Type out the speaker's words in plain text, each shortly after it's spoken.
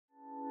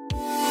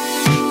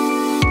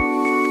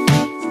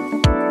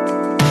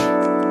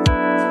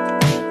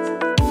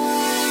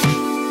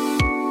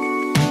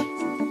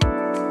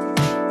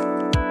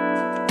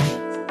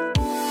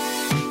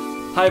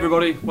Hi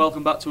everybody,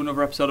 welcome back to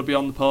another episode of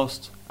Beyond the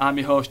Post. I'm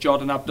your host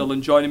Jordan Abdul,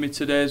 and joining me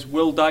today is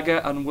Will Dagger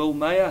and Will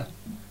Maher.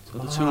 So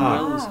the two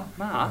Wills.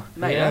 Maher?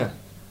 Maher?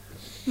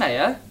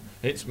 Maher?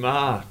 It's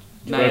Maher.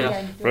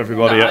 Maher. For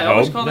everybody at home. I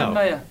always call him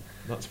Maher.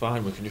 That's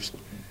fine, we can just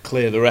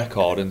clear the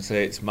record and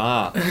say it's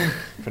Maher.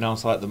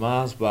 Pronounced like the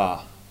Mars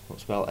bar.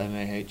 What's spelled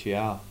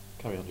M-A-H-E-R.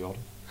 Carry on,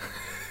 Jordan.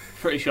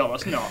 Pretty sure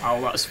that's not how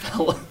that's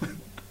spelled.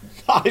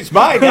 It's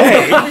my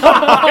name!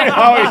 I know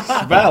how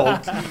it's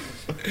spelled.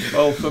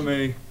 Oh, for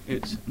me,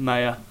 it's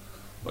Maher.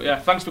 But yeah,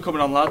 thanks for coming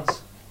on,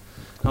 lads.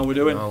 How we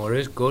doing? No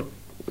worries, good.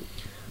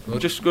 We're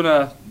just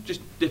gonna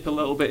dip a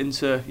little bit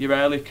into your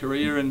early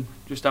career and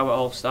just how it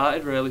all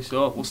started, really.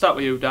 So we'll start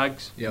with you,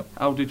 Dags. Yep.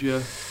 How did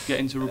you get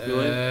into rugby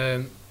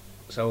league?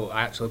 So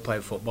I actually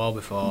played football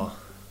before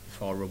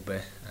rugby,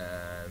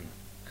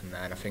 and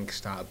then I think I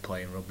started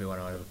playing rugby when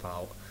I was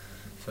about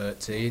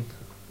 13,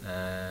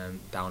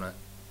 down at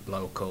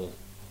local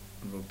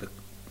rugby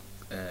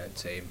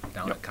team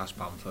down at Cas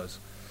Panthers,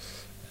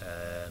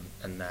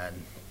 and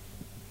then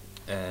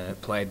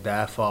played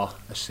there for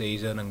a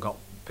season and got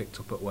picked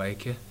up at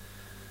Wakey,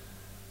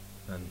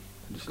 and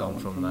just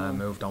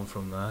moved on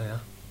from there. Yeah.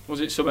 Was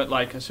it something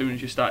like as soon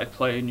as you started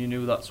playing you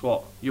knew that's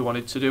what you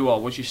wanted to do,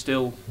 or was you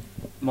still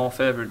more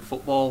favouring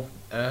football?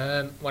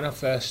 When I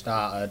first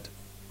started,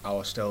 I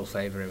was still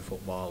favouring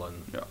football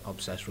and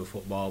obsessed with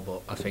football,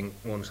 but I think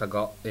once I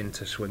got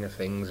into swing of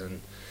things and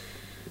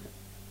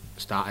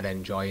started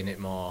enjoying it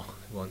more,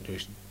 it wasn't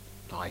just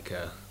like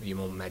your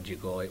mum made you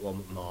go, it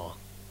wasn't more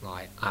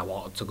like I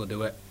wanted to go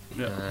do it.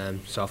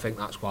 So I think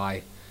that's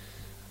why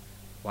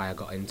I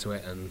got into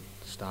it and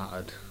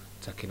started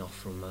taking off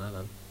from there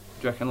then.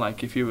 Do you reckon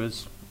like if you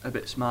was a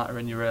bit smarter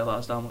and you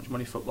realised how much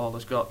money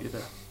footballers got,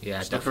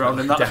 you'd stick around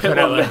in that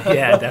definitely, bit?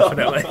 Yeah,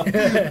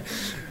 definitely.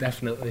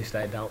 Definitely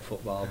stayed out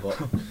football, but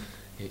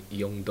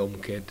young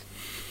dumb kid.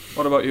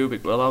 What about you,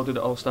 Big Will? How did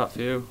it all start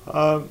for you?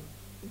 A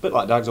bit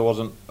like Dags, I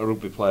wasn't a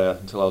rugby player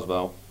until I was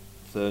about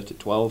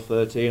 12,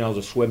 13. I was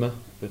a swimmer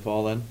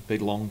before then,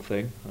 big long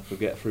thing. I could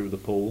get through the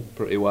pool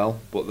pretty well,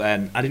 but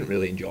then I didn't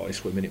really enjoy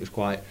swimming. It was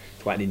quite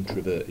an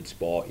introverted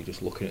sport. You're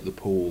just looking at the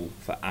pool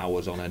for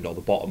hours on end, or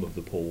the bottom of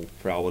the pool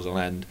for hours on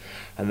end.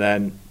 And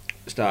then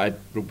started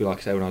rugby, like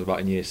I said, when I was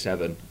about in year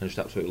 7, and just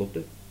absolutely loved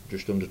it.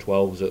 Just under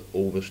 12s at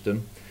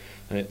Ulverston,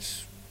 and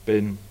it's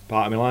been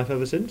part of my life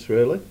ever since,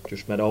 really.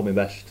 Just met all my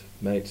best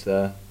mates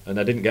there, and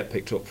I didn't get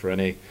picked up for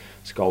any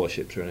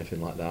scholarships or anything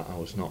like that. I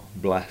was not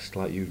blessed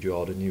like you,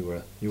 Jordan. You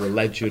were a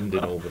legend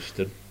in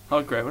Ulverston. I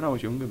was great when I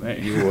was younger, mate.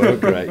 You were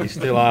great. You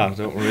still are.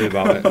 Don't worry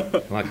about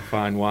it. Like a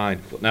fine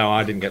wine. But no,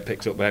 I didn't get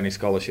picked up by any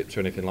scholarships or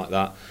anything like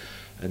that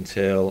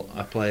until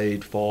I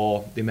played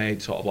for. They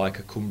made sort of like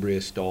a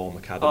Cumbria Storm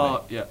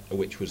Academy,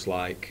 which was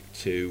like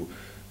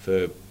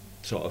for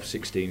sort of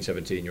 16,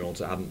 17-year-olds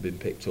that hadn't been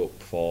picked up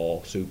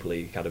for Super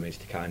League academies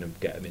to kind of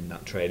get them in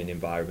that training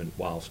environment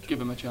whilst give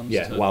them a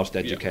chance. Whilst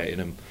educating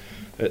them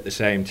at the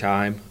same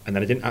time. And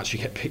then I didn't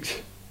actually get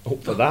picked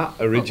up for that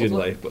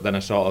originally, but then I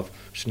sort of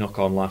snuck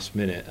on last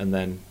minute and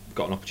then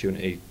got an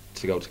opportunity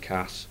to go to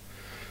Cas.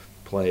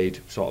 Played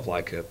sort of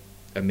like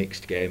a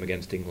mixed game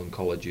against England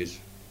colleges.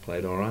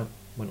 Played all right.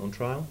 Went on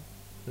trial.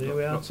 And here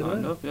we are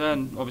today. Yeah,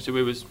 and obviously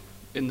we was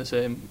in the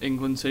same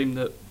England team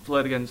that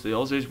played against the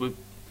Aussies. We were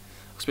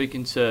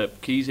speaking to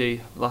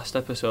Keezy last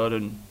episode,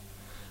 and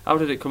how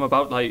did it come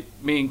about? Like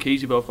me and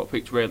Keezy both got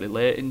picked really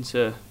late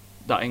into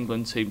that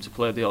England team to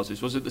play the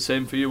Aussies. Was it the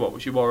same for you? What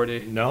was you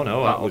already?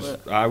 No.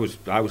 I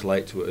was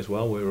late to it as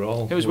well. We were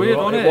all. It was weird,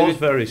 wasn't it? It was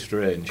very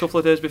strange. A couple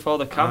of days before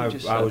the camp.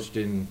 I was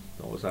in.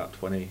 What was that?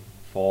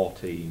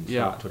 2014.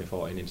 Yeah.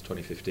 2014 into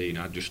 2015.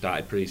 I just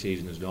started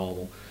pre-season as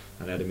normal,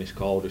 and I had a missed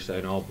call just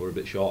saying, "Oh, we're a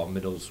bit short on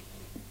middles.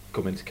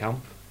 Coming to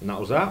camp." And that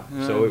was that.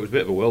 Yeah. So it was a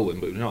bit of a whirlwind,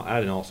 but I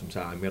had an awesome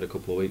time. We had a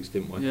couple of weeks,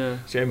 didn't we? Yeah.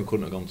 Shame we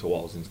couldn't have gone to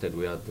Watts. Instead,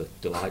 we had the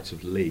delights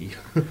of Lee.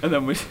 And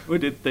then we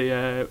did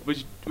the.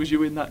 Was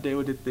you in that day?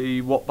 We did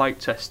the watt bike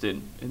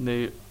testing in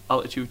the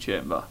altitude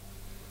chamber.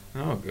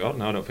 Oh God,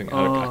 no! I don't think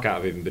I can't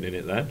have even been in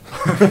it then.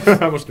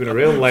 I must have been a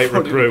real late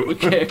recruit. We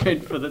came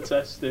in for the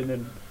testing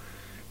and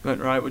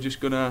went right. We're just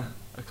gonna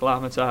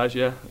acclimatise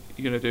you.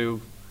 You're gonna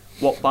do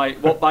watt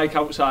bike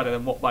outside and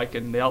then watt bike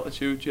in the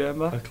altitude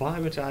chamber.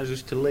 Acclimatise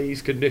us to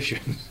Lee's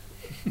conditions.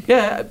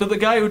 Yeah, but the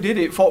guy who did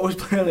it thought it was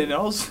playing in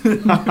Oz.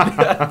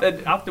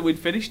 Then after we'd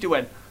finished, he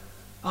went,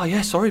 "Oh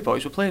yeah, sorry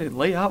boys, we're playing in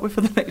Lee, aren't we,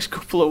 for the next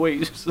couple of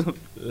weeks?"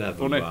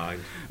 Never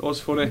mind. It was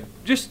funny.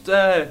 Just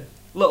a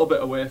little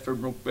bit away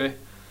from rugby.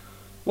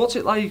 What's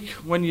it like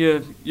when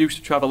you used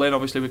to travel in?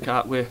 Obviously, with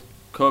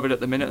COVID at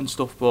the minute and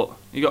stuff, but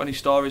you got any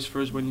stories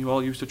for us when you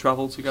all used to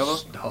travel together?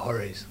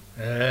 Stories?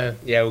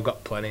 Yeah, we've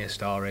got plenty of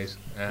stories.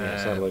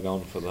 Sadly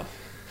none for the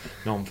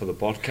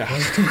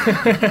podcast.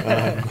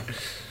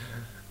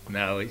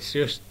 No, it's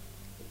just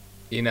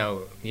you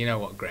know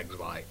what Greg's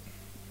like,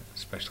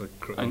 especially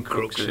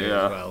Crooksy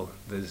as well.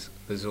 There's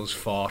us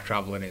 4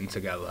 travelling in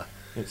together.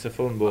 It's a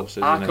fun bus,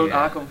 isn't it?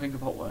 I can't think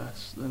about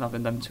worse than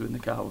having them 2 in the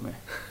car with me.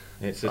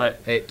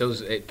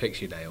 It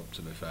picks your day up,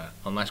 to be fair,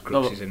 unless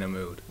Crooksy's in a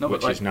mood.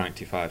 Which is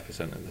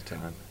 95% of the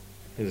time,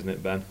 isn't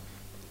it, Ben?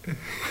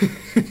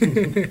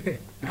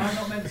 I'm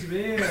not meant to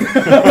be here.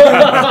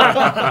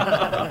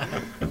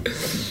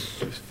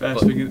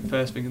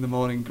 First thing in the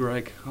morning,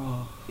 Greg.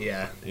 Oh.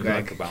 Yeah, He's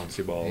Greg, like a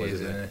bouncy ball,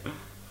 isn't he?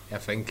 I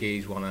think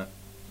he's one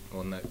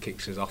that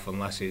kicks us off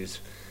unless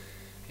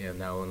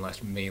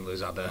unless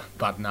Mila's had a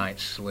bad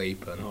night's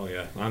sleep. And Oh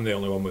yeah, I'm the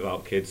only one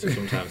without kids, so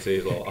sometimes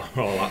these lot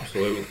are all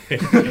absolutely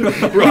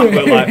right,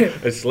 but like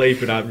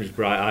asleep, and I'm just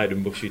bright-eyed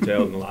and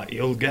bushy-tailed, and they're like,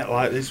 you'll get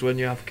like this when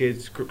you have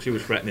kids. Crooksy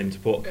was threatening to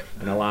put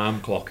an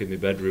alarm clock in my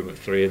bedroom at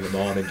 3 in the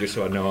morning just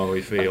so I know how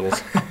he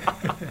feels.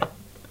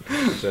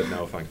 I said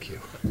no, thank you.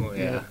 well,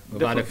 yeah, we've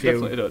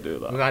Definitely don't do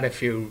that. We've had a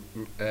few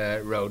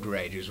road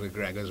rages with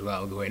Greg as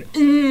well, going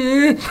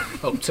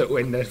up to the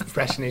window,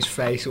 pressing his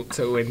face up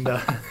to the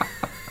window.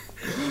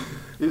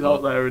 He's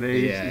out there, and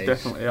he's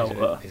definitely out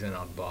there. He's an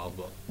oddball,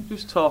 but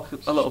Just talk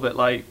a little bit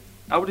like,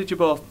 how did you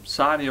both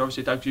sign here?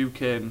 Obviously, Dags, you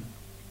came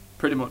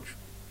pretty much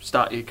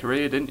start your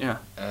career, didn't you?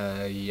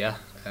 yeah.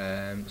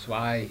 So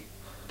I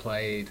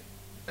played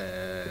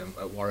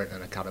at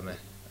Warrington Academy.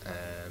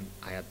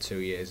 I had 2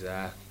 years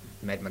there.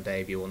 Made my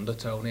debut under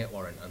Tony at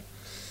Warrington.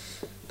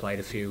 Played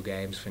a few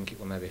games. I think it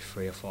was maybe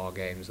 3 or 4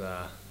 games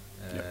there.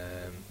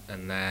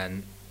 And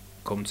then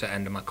come to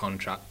end of my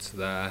contract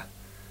there.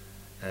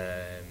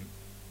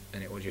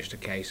 And it was just a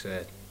case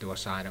of do I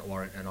sign at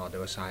Warrington or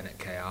do I sign at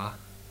KR.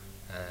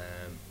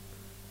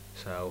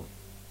 So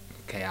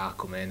KR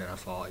come in, and I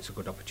thought it's a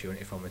good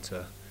opportunity for me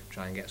to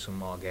try and get some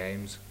more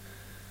games.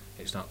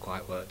 It's not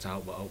quite worked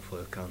out, but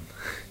hopefully I can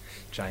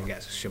try and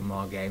get some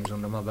more games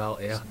under my belt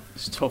here.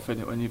 It's tough,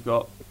 isn't it, when you've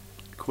got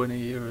Quinny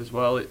here as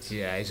well? It's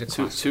He's a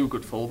two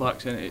good fullbacks,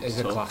 isn't it? He's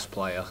a class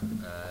player.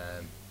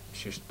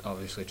 It's just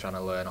obviously trying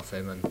to learn off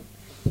him and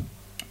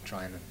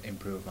try and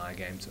improve my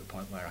game to the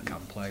point where I can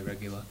play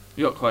regular.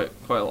 You got quite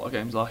a lot of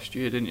games last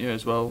year, didn't you,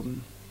 as well?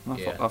 And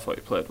I thought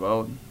you played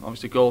well, and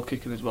obviously goal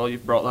kicking as well.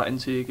 You've brought that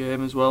into your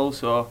game as well.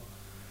 So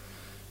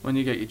when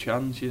you get your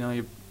chance,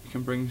 you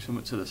can bring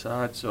something to the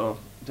side. So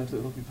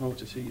definitely looking forward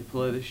to see you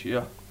play this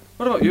year.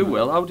 What about you,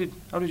 Will? How did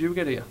you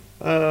get here?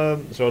 So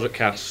I was at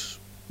Cass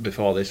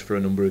before this for a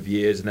number of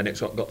years, and then it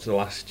sort of got to the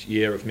last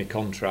year of my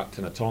contract,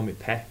 and I tore my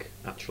pec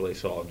actually,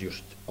 sort of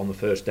just on the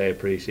first day of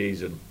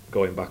pre-season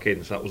going back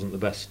in. So that wasn't the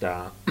best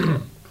start.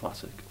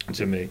 Classic.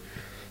 To me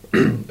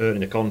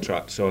earning a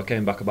contract. So I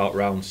came back about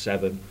round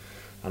 7,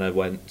 and I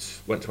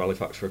went to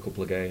Halifax for a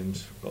couple of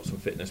games, got some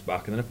fitness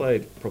back, and then I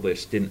played probably a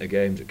stint of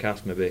games at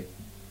Cass, maybe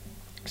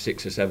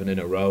 6 or 7 in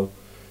a row,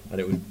 and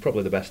it was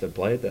probably the best I'd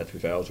played there, to be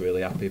fair. I was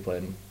really happy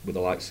playing with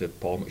the likes of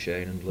Paul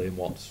McShane and Liam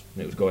Watts,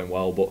 and it was going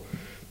well. But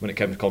when it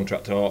came to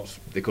contract talks,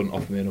 they couldn't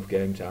offer me enough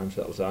game time,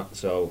 so that was that.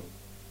 So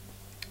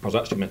I was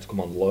actually meant to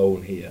come on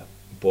loan here,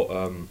 but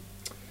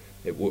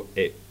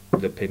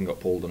the pin got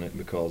pulled on it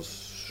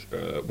because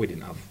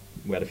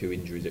we had a few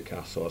injuries at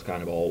Cass, so I was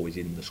kind of always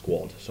in the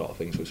squad sort of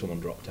thing. So if someone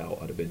dropped out,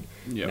 I'd have been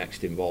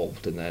next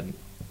involved. And then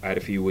I had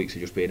a few weeks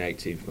of just being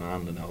 18th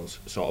man, and I was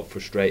sort of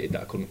frustrated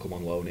that I couldn't come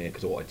on loan here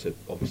because I wanted to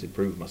obviously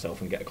prove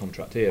myself and get a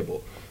contract here.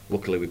 But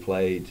luckily we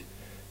played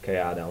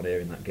KR down here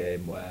in that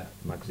game where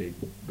Magsy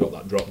got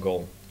that drop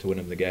goal to win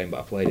him the game,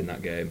 but I played in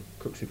that game.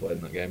 Crooksy played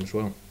in that game as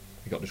well.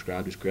 He got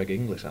described as Greg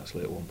Inglis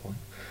actually at one point.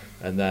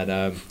 And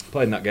then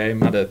played in that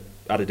game, had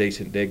a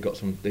decent dig, got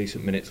some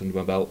decent minutes under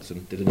my belts,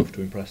 and did enough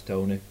to impress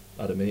Tony.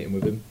 Had a meeting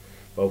with him.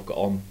 Both got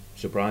on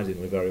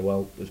surprisingly very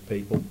well as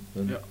people,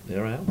 and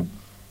here I am.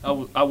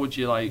 How would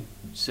you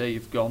say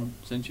you've gone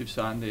since you've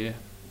signed here?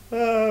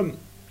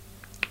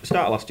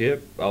 Start of last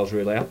year, I was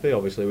really happy.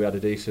 Obviously, we had a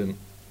decent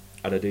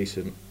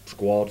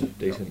squad,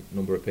 decent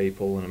number of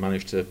people, and I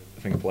managed to, I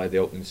think, play the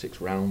opening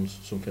 6 rounds,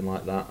 something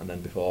like that. And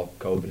then before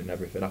COVID and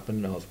everything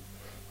happened, I was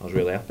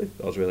really happy.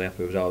 I was really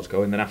happy with how I was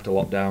going. Then after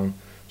lockdown,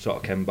 sort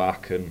of came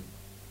back and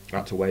I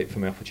had to wait for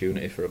my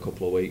opportunity for a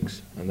couple of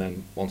weeks. And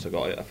then once I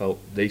got it, I felt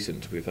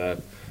decent, to be fair,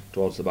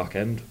 towards the back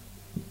end.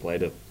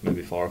 Played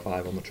maybe 4 or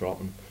 5 on the trot,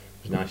 and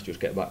it was nice to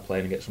just get back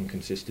playing and get some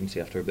consistency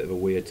after a bit of a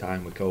weird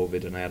time with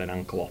COVID, and I had an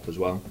ankle op as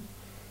well.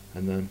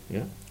 And then,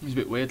 It was a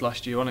bit weird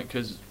last year, wasn't it?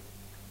 Because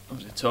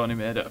Tony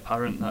made it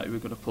apparent that he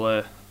was going to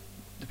play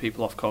the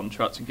people off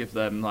contract and give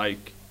them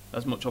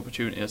as much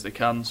opportunity as they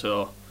can.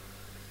 So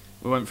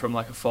we went from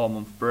a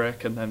 4-month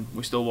break, and then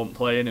we still weren't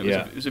playing.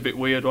 It was a bit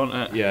weird,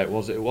 wasn't it? Yeah, it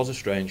was. It was a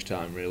strange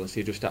time, really. So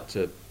you just had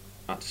to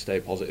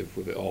stay positive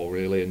with it all,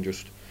 really, and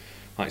just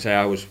like I say,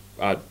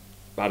 I'd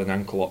had an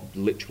ankle up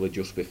literally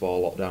just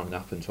before lockdown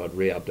happened, so I'd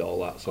rehabbed all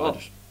that. So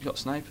you got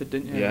sniped,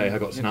 didn't you? Yeah, I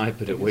got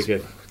sniped at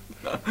Wigan.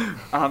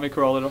 Army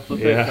crawling off the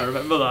pitch, I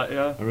remember that,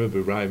 yeah. I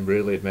remember Ryan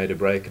really had made a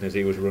break, and as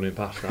he was running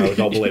past, I was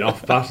hobbling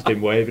off past him,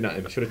 waving at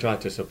him. I should have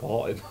tried to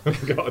support him.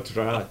 Got to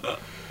try.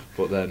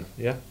 But then,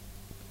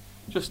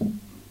 Just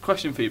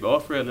question for you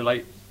both,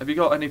 really. Have you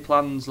got any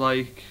plans,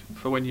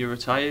 for when you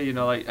retire,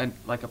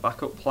 like a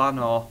backup plan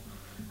or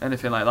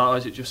anything like that, or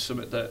is it just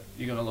something that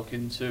you're going to look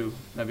into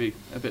maybe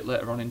a bit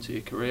later on into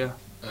your career?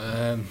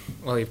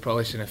 Well, you've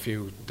probably seen a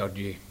few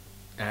dodgy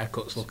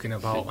haircuts looking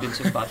about. Been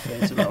some bad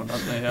fades around,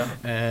 haven't they?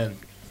 Yeah.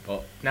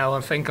 But now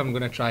I think I'm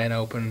going to try and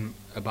open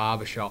a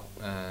barber shop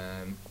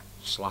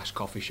slash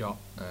coffee shop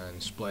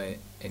and split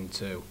it in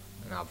two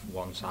and have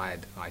one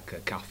side like a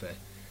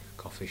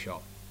coffee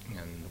shop,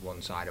 and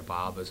one side a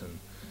barbers, and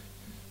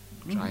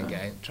try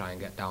and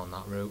get down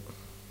that route.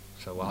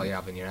 So while you're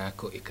having your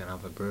haircut, you can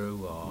have a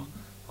brew or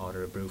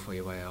order a brew for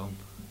your way home.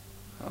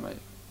 I might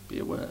be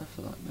aware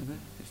for that maybe.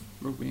 If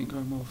rugby ain't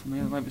going more for me,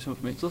 that might be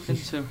something for me to look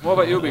into. What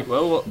about you, Big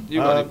Will? What you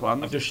got any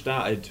plans? I've just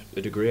started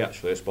a degree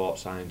actually, a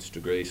sports science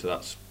degree, so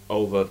that's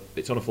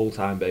it's on a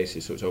full-time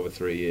basis, so it's over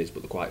 3 years,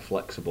 but they're quite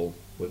flexible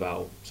with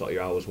how sort of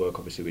your hours work,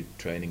 obviously with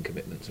training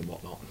commitments and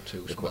whatnot.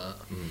 Too smart.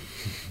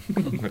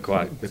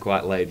 They're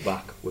quite laid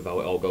back with how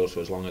it all goes,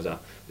 so as long as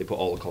they put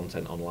all the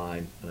content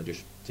online and I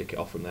just tick it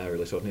off from there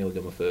really. So I've nearly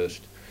done my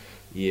first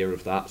year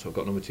of that, so I've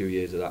got another 2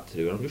 years of that to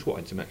do, and I'm just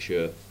wanting to make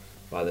sure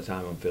by the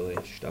time I'm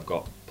finished I've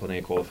got plenty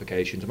of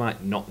qualifications. I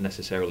might not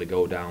necessarily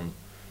go down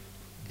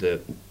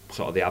the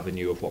sort of the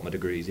avenue of what my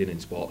degree's in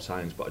sports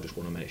science, but I just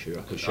want to make sure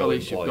I can show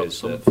employers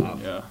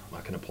that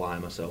I can apply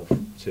myself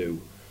to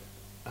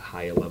a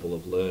higher level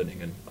of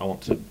learning, and I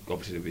want to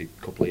obviously be a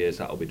couple of years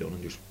that'll be done,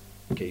 and just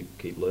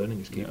keep learning,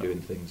 just keep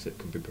doing things that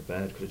can be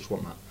prepared, because I just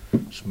want that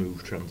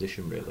smooth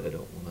transition really. I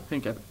don't want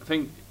to. I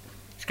think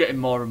it's getting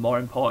more and more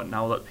important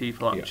now that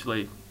people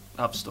actually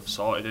have stuff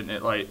sorted, isn't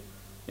it? Like,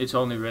 it's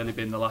only really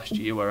been the last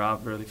year where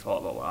I've really thought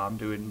about what I'm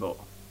doing, but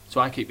so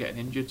I keep getting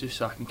injured just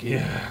so I can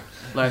keep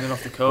learning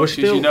off the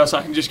coaches, so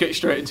I can just get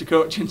straight into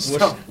coaching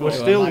stuff. We're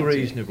still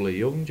reasonably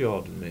young,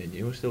 Jordan, me and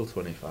you. We're still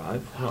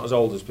 25. Not as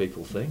old as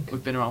people think.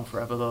 We've been around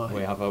forever though.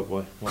 We have,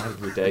 why did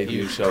we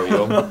debut so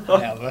young?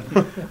 I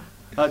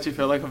actually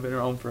feel like I've been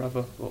around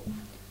forever. But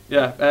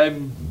yeah,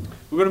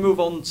 we're going to move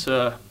on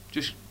to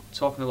just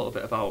talking a little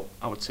bit about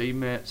our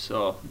teammates.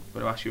 So I'm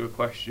going to ask you a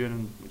question,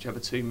 and whichever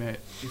teammate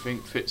you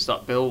think fits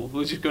that bill,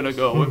 we're just going to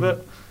go with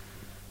it.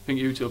 I think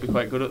you two will be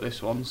quite good at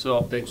this one.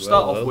 So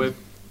start off with...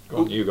 Go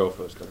on, you go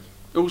first, guys.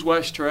 Who's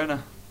worst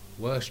trainer?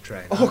 Worst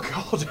trainer? Oh,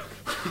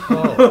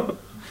 God.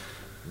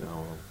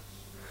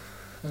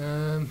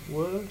 No.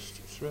 Worst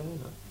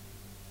trainer?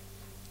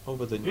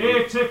 Other than you.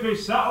 Hey, Tippy,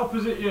 sat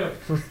opposite you.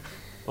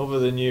 Other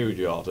than you,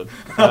 Jordan.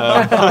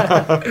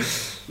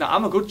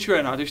 I'm a good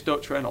trainer, I just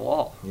don't train a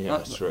lot. Yeah,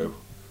 that's true.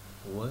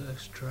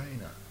 Worst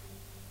trainer?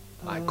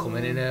 Like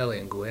coming in early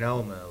and going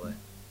home early?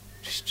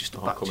 Just a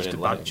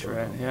bad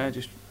trainer, yeah,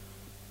 just...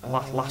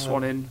 last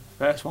one in,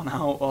 first one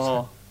out,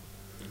 or...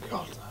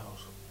 God knows.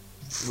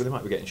 Well, they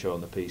might be getting shown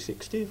on the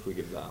P60 if we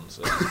give that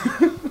answer.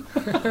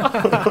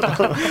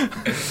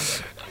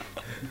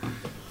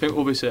 Think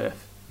we'll be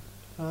safe?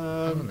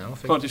 I don't know.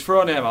 Come on, just throw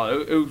a name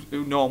out.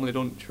 Who normally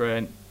don't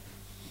train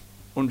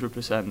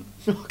 100%?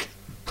 Okay.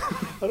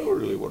 I don't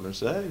really want to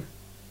say.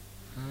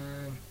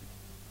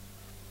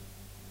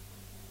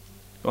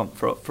 Come on,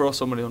 throw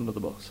somebody under the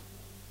bus.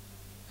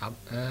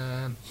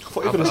 Throw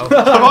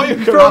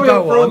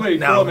me,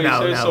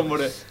 say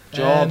somebody.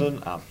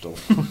 Jordan Abdul.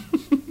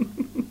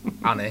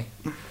 Annie,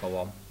 for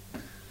one.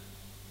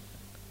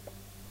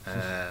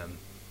 I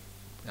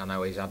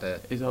know he's had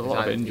a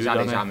lot of injury. He's had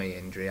his hammy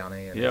injury,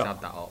 Annie, and he's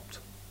had that opt.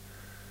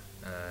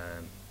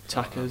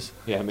 Tackers.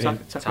 Yeah, me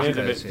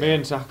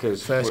and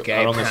Tackers First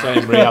are on the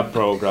same rehab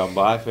programme,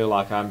 but I feel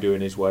like I'm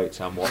doing his weights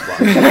and what back.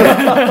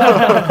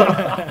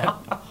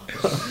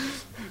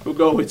 We'll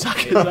go with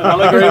Tackers.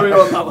 I'll agree with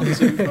you on that one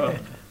too.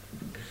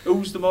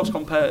 Who's the most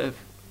competitive?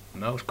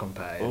 Most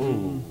competitive?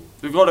 Ooh.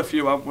 We've got a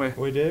few, haven't we?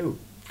 We do.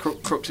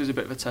 Crooks is a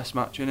bit of a test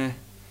match, isn't he?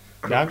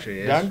 Dags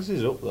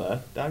is up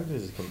there. Dags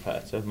is a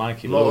competitor.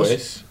 Mikey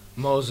Lewis.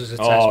 Mose is a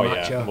test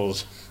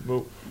matcher.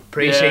 Yeah.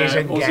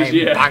 Pre-season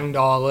game, banged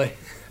Ollie.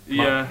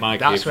 Yeah,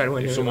 Mikey, that's when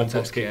we someone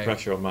puts kick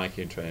pressure on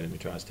Mikey in training, he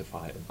tries to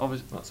fight him.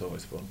 That's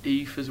always fun.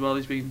 Eve as well,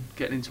 he's been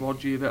getting into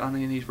Odgie a bit, hasn't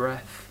he, in his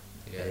breath.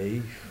 Yeah.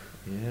 Eve,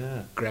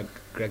 yeah. Greg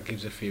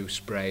gives a few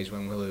sprays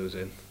when we're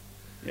losing.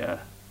 Yeah,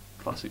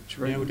 classic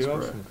training. Yeah, we do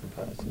have some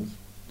competitors.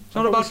 It's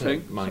not a bad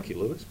thing. Mikey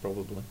Lewis,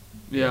 probably.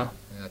 Yeah.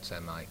 I'd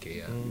say Mikey,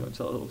 yeah. Got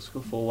into that little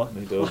scuffle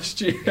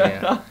last year.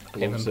 Yeah,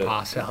 him and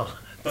Parcell,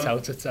 toe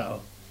to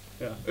toe.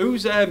 Yeah.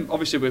 Who's,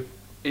 obviously we're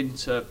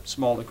into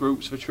smaller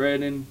groups for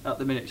training at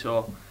the minute,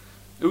 so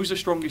who's the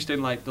strongest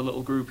in like the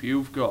little group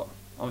you've got?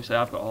 Obviously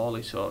I've got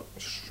Ollie, so...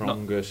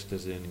 Strongest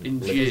as in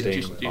lifting?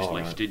 Just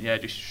lifting, yeah,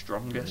 just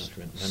strongest.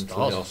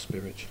 Mentally or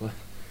spiritually.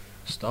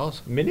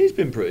 Stars. Minnie's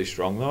been pretty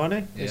strong though,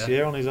 hasn't he? This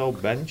year on his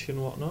old bench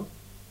and whatnot.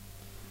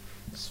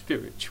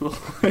 Spiritual.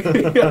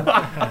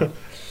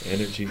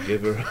 Energy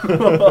giver.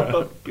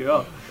 Oh,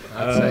 God.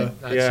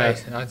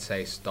 I'd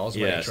say Stoz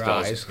when he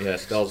tries. Yeah,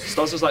 Stoz.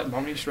 Stoz is like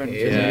mommy strength.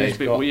 Yeah, he's a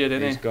bit weird,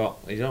 isn't he?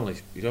 He's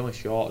only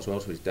short as well,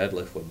 so his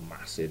deadlift was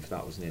massive.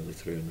 That was nearly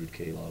 300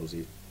 kilos.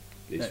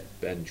 His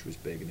bench was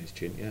big and his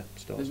chin. Yeah,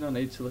 Stoz. There's no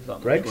need to lift that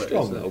much Greg's weight,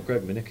 strong though.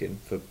 Greg Minikin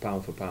for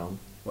pound.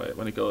 Wait,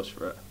 when he goes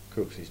for it.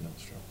 Crooks, he's not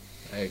strong.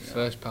 Hey,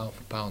 first pound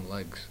for pound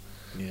legs.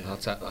 Yeah, I'll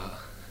take that.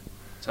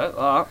 Take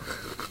that.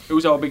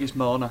 Who's our biggest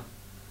moaner?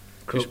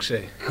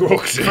 Crooksy.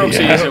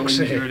 Crooksy is an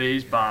injury,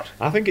 he's bad.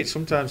 I think it's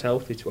sometimes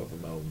healthy to have a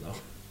moan though,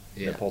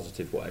 in a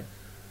positive way.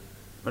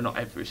 But not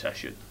every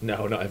session.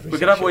 No, not every session. We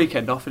could have a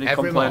weekend off and he'd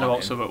complain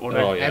about something,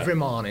 wouldn't he? Every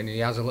morning he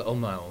has a little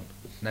moan.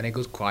 And then he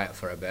goes quiet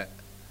for a bit.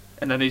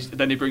 And then he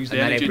brings the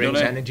And then energy. he brings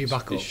doesn't energy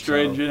back up. It's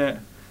strange, so isn't it?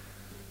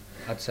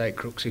 I'd say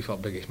Crooksy for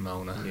biggest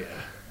moaner. Yeah,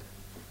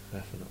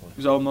 definitely.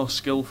 He's almost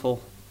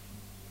skillful.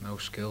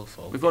 Most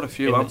skillful. We've got a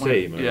few, In the haven't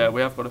we? team, Yeah,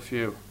 we have got a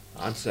few.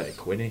 I'd say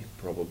Quinny,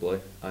 probably.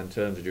 In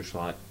terms of just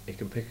like, he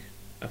can pick,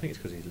 I think it's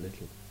because he's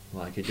little.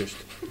 Like, he just,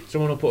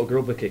 someone will put a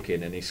grubber kick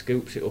in and he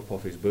scoops it up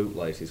off his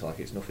bootlaces like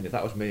it's nothing. If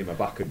that was me, my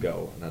back would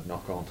go and I'd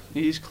knock on.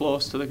 He's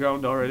close to the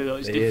ground already, though.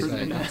 It's He is.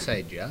 different, isn't I'd it?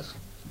 say Jazz.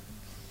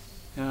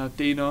 Yeah,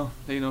 Dino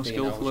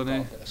skillful,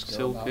 isn't he?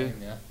 Silky.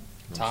 Yeah.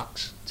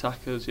 Tax.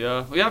 Tackers,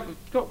 yeah. We have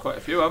got quite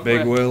a few, haven't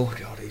Big we? Will,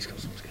 God, he's got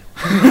some skill.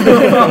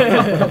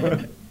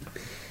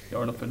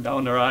 You're an up and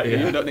down, right?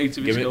 Yeah. You don't need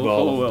to be Give me the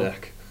skillful. ball Will. off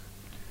deck.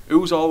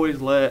 Who's always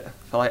late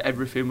for like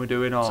everything we're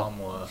doing? Or Tom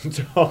Were.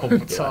 Tom,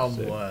 bless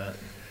him. Were.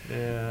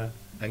 Yeah.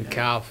 And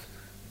Cav.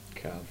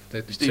 Cav.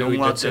 The the young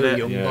lads, two innit?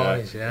 young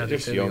boys, yeah.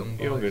 Just the two young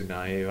boys. and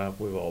naive.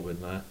 We've all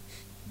been there.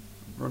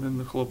 running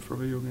the club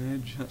from a young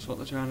age. That's what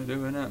they're trying to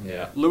do, isn't it?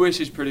 Yeah. Lewis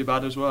is pretty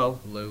bad as well.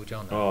 Lou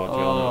John. Oh, Oh,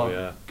 John,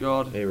 yeah.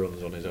 God. He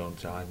runs on his own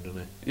time,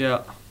 doesn't he?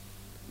 Yeah.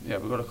 Yeah,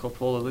 we've got a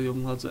couple of the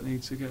young lads that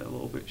need to get a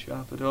little bit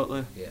sharper, don't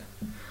they? Yeah.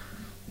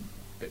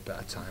 Bit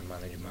better time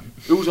management.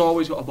 Who's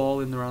always got a ball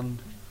in their hand?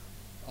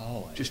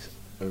 Always. Just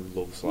Who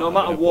loves no like,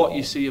 matter having a what ball.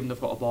 you see them,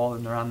 they've got a ball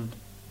in their hand.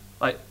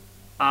 Like,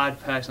 I'd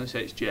personally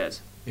say it's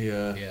Jez.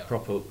 Yeah, Yeah.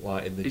 proper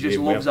like in the He gym. just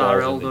We loves have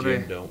balls RL, in the doesn't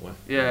gym, he? don't we?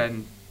 Yeah,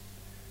 and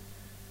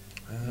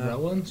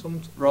Rowan,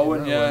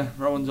 Rowan, yeah.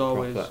 Rowan's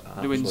always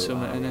Proper doing absolute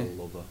something, RL isn't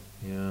he? lover.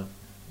 Yeah.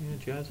 Yeah,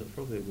 Jazz, that's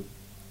probably a good.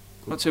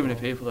 Not too many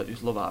call. people that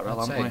just love RL, I'd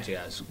haven't say we?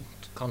 Jazz.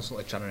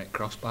 Constantly trying to hit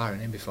crossbar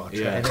in before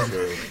Yeah, training.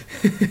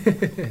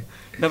 true.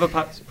 Never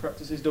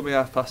practices dummy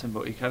half passing,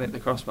 but he can hit the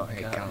crossbar.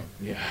 He can't can.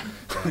 Yeah.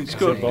 he? It's Can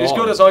good. he? It's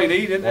good. That's all you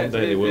need, isn't it? One day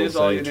they It will is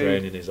all say you need.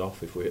 training is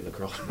off if we hit the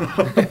crossbar.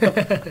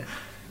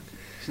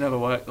 It's never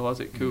worked though, has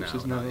it? Coops No,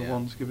 has not never yet.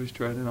 once give us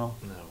training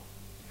off. No.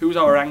 Who's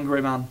our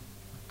angry man?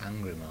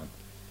 Angry man.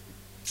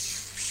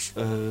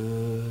 I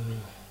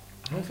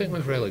I don't think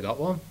we've really got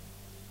one.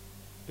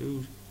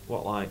 Who's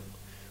what like?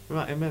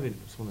 Maybe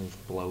someone who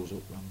blows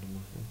up randomly.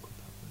 Who could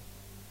that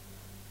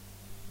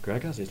be?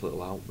 Greg has his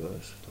little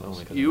outburst.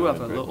 Only 'cause You I know have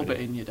a Greg little really- bit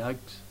in your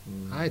dags.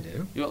 Mm. I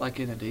do. You look like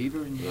in a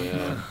diva in your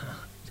Yeah.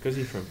 It's because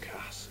he's from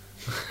Cass.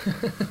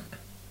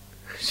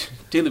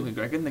 Dealing with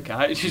Greg in the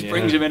car, it just Yeah.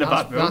 brings him in a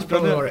That's bad mood.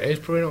 probably doesn't what it? it is.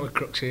 Probably not with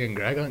Crooksy and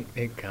Greg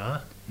in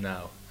car.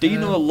 No.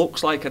 Dino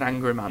looks like an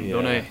angry man, Yeah.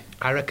 doesn't he?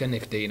 I reckon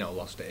if Dino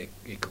lost it,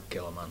 he could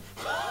kill a man.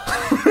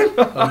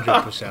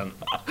 100%.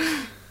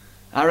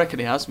 I reckon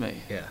he has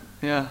me. Yeah.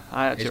 Yeah,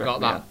 I actually He's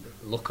got reckon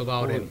that look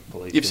about him.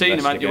 Police You've seen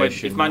him, haven't you? If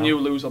investigation Man U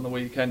now. lose on the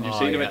weekend, you've Oh,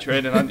 seen him yeah. at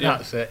training, haven't you?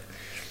 That's it.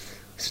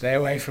 Stay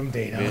away from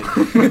Dino.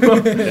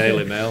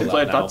 Daily Mail.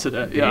 Played that bad now.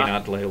 today, Dean yeah.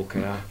 Adley will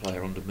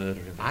player under murder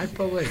I'd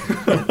probably.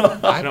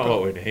 That's not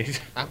what we need.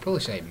 I'd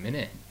probably say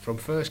Mini from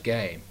first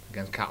game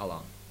against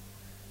Catalan.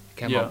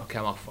 Came Yeah.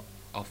 came off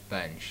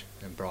bench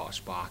and brought a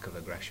spark of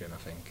aggression. I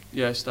think.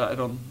 Yeah,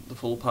 started on the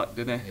full pack,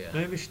 didn't he? Yeah.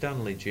 Maybe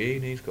Stanley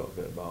Jean. He's got a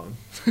bit about him.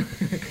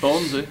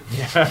 Bonesy.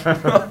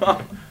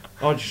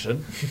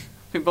 Hodgson.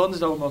 I think Bonds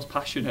is our most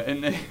passionate,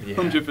 isn't he? Yeah.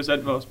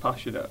 100% most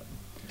passionate.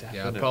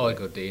 Yeah, I'd probably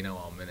go Dino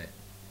on Mini.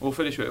 We'll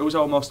finish with who's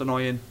our most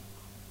annoying.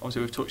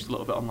 Obviously, we've touched a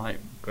little bit on like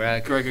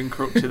Greg. Greg and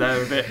Crooksy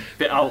there, a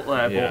bit out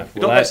there, but Yeah, it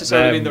don't let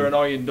necessarily mean them- they're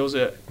annoying, does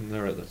it?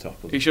 They're at the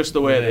top of It's just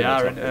the way they're they at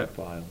are, the isn't top it? of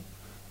the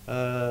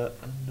pile.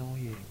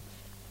 Annoying.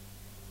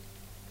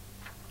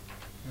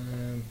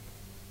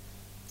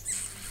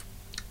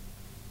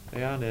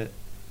 Yeah, it.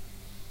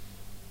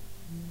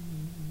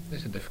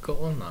 It's a difficult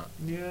one, that.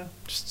 Yeah.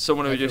 Just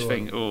someone who just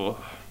Everyone. think, oh,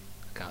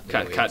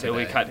 Can't can't deal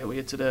with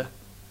you today.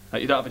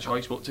 Like, you don't have a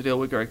choice but to deal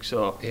with Greg,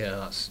 so Yeah,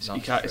 that's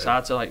you can't. It's true.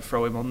 hard to like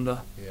throw him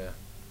under. Yeah.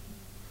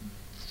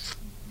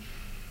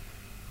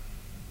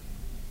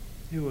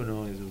 You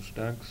annoys us,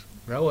 Stags.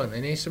 Rowan,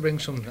 he needs to bring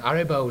some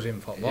Haribos in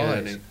for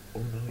Yeah, boys. oh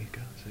no, you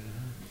can't say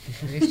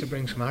that. He needs to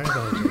bring some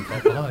Haribos in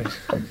for boys.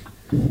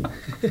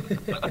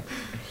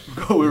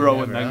 Go with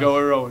Rowan Never then. have. Go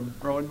with Rowan.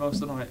 Rowan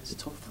most of the night. It's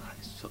tough. That.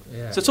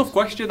 Yeah. It's a tough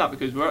question that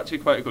because we're actually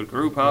quite a good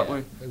group, aren't Yeah,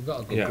 we? We've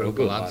got a good Yeah, group we're of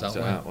good lads, lads,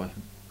 haven't we? aren't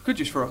we? Could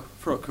just throw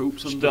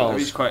Coops under. Stalls.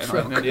 He's quite For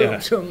a annoying. Yeah.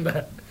 Coops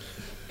under.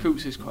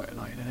 Coops is quite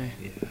annoying, isn't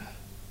he? Yeah.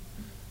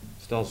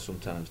 Stalls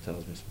sometimes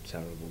tells me some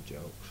terrible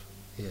jokes.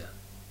 Yeah.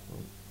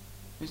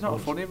 He's not a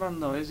Once- funny man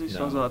though, is he?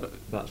 No, So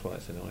that's why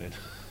it's annoying.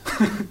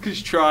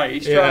 he's trying.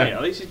 He's Yeah. trying.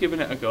 At least he's giving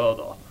it a go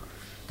though.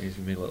 He's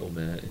my little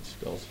mate, it's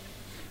Stalls.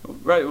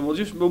 Right,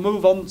 we'll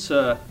move on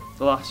to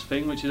the last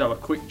thing, which is our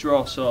quick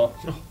draw. So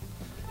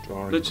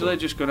Drawing literally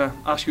book. just gonna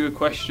ask you a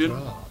question.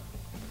 Draw.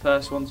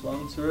 First one to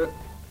answer it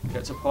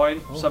gets a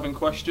point. Oh. 7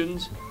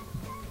 questions.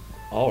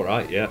 All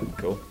right, yeah,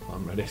 cool.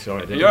 I'm ready. Sorry,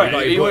 I didn't. You alright?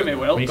 got Are your you book- with me,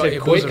 Will? When you Got said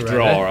your quick buzzer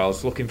draw, ready? I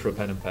was looking for a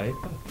pen and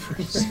paper.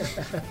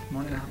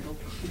 Morning,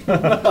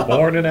 Abdul.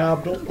 Morning,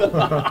 Abdul.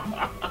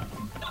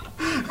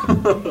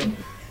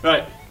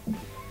 Right.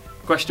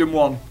 Question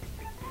 1.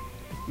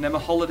 Name a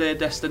holiday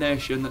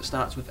destination that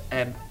starts with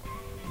M.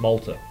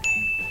 Malta.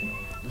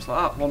 Just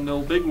like that.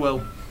 1-0 Big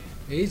Will.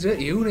 He's at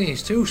uni,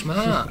 he's too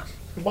smart.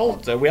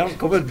 Malta, we haven't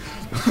covered. We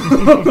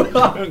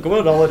haven't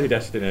covered holiday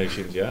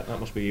destinations yet. That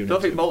must be unit.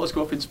 Don't think Malta's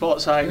go up in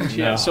sports science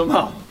No. yet,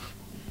 somehow.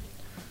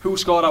 Who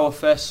scored our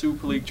first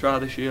Super League try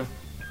this year?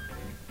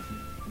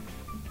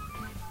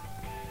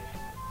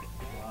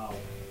 Wow.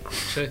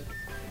 See?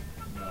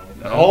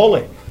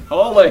 Hawley.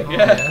 Hawley,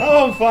 yeah.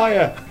 Oh, on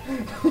fire.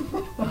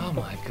 Oh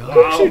my god.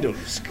 Wow. She doesn't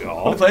We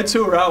score. played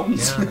 2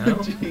 rounds. Yeah, I know.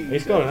 He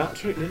scored an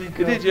hat-trick, didn't he?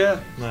 He did, yeah.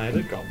 No, he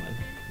did gone, man.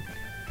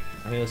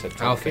 I nearly said I was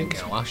Tompkins.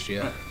 thinking last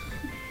year.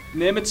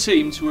 Name a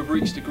team to have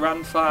reached a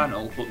grand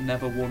final but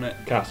never won it.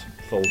 Cass,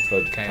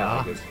 Fulford, KR.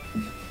 Tigers.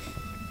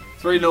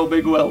 3-0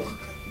 Big Will.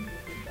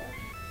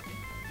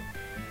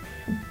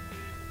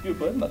 You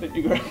played that, didn't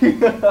you, Greg?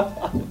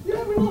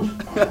 Yeah, we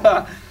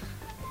lost.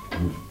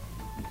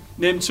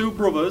 Name 2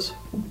 brothers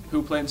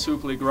who play in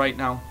Super League right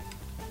now.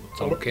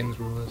 Tompkins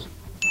brothers.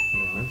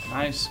 Nice.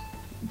 Nice.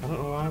 I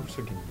don't know why I was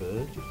thinking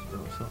Burgess, but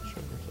it's not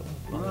sure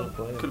at all. Not a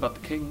player. Could have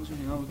had the Kings, you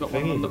know. We've got Thingy,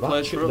 one of the, them that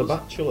plays for the us.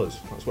 Bachelors.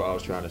 That's what I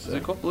was trying to say.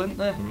 There's a couple, isn't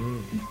there?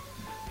 Mm.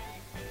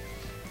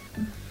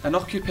 An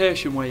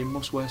occupation where you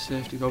must wear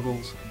safety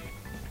goggles.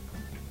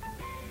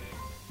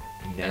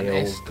 Nail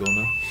Dentist.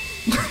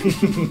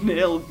 gunner.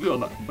 Nail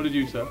gunner. What did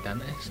you say?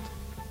 Dentist.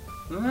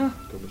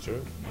 Could be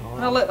true. Oh.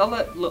 I'll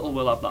let little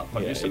Will have that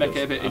point, just to make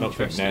it a bit I don't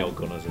think interesting. nail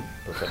gunner's a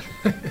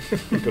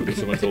profession. Could be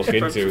something to look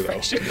into though.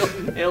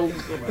 Professional nail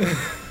gunner.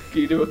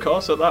 Can you do a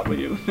course of that with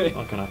you?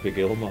 Like an Happy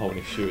Gilmore when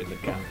he's shooting the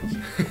cans.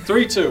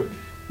 3-2.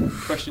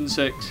 Question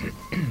 6.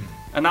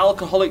 An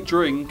alcoholic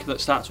drink that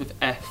starts with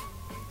F.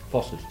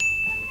 Foster's.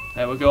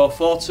 There we go.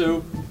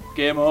 4-2.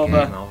 Game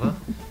over. Game over.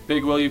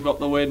 Big Will, you've got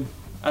the win.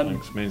 And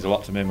Thanks, means a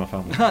lot to me and my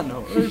family. I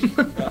know.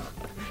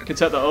 Can take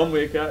that home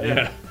with you, can't you?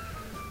 Yeah.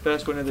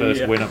 First win of the First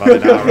year. win I've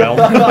had in RL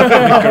in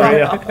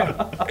my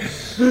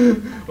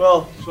career.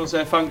 Well, just want to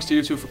say thanks to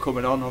you two for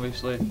coming on,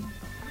 obviously.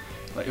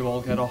 Let you all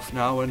get off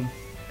now. And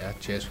Yeah,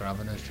 cheers for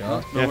having us,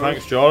 George. no Yeah, worries.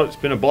 thanks, George. It's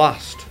been a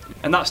blast.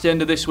 And that's the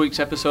end of this week's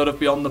episode of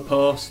Beyond the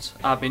Post.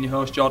 I've been your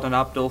host, Jordan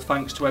Abdul.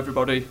 Thanks to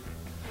everybody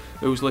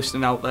who's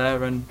listening out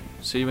there, and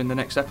see you in the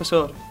next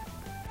episode.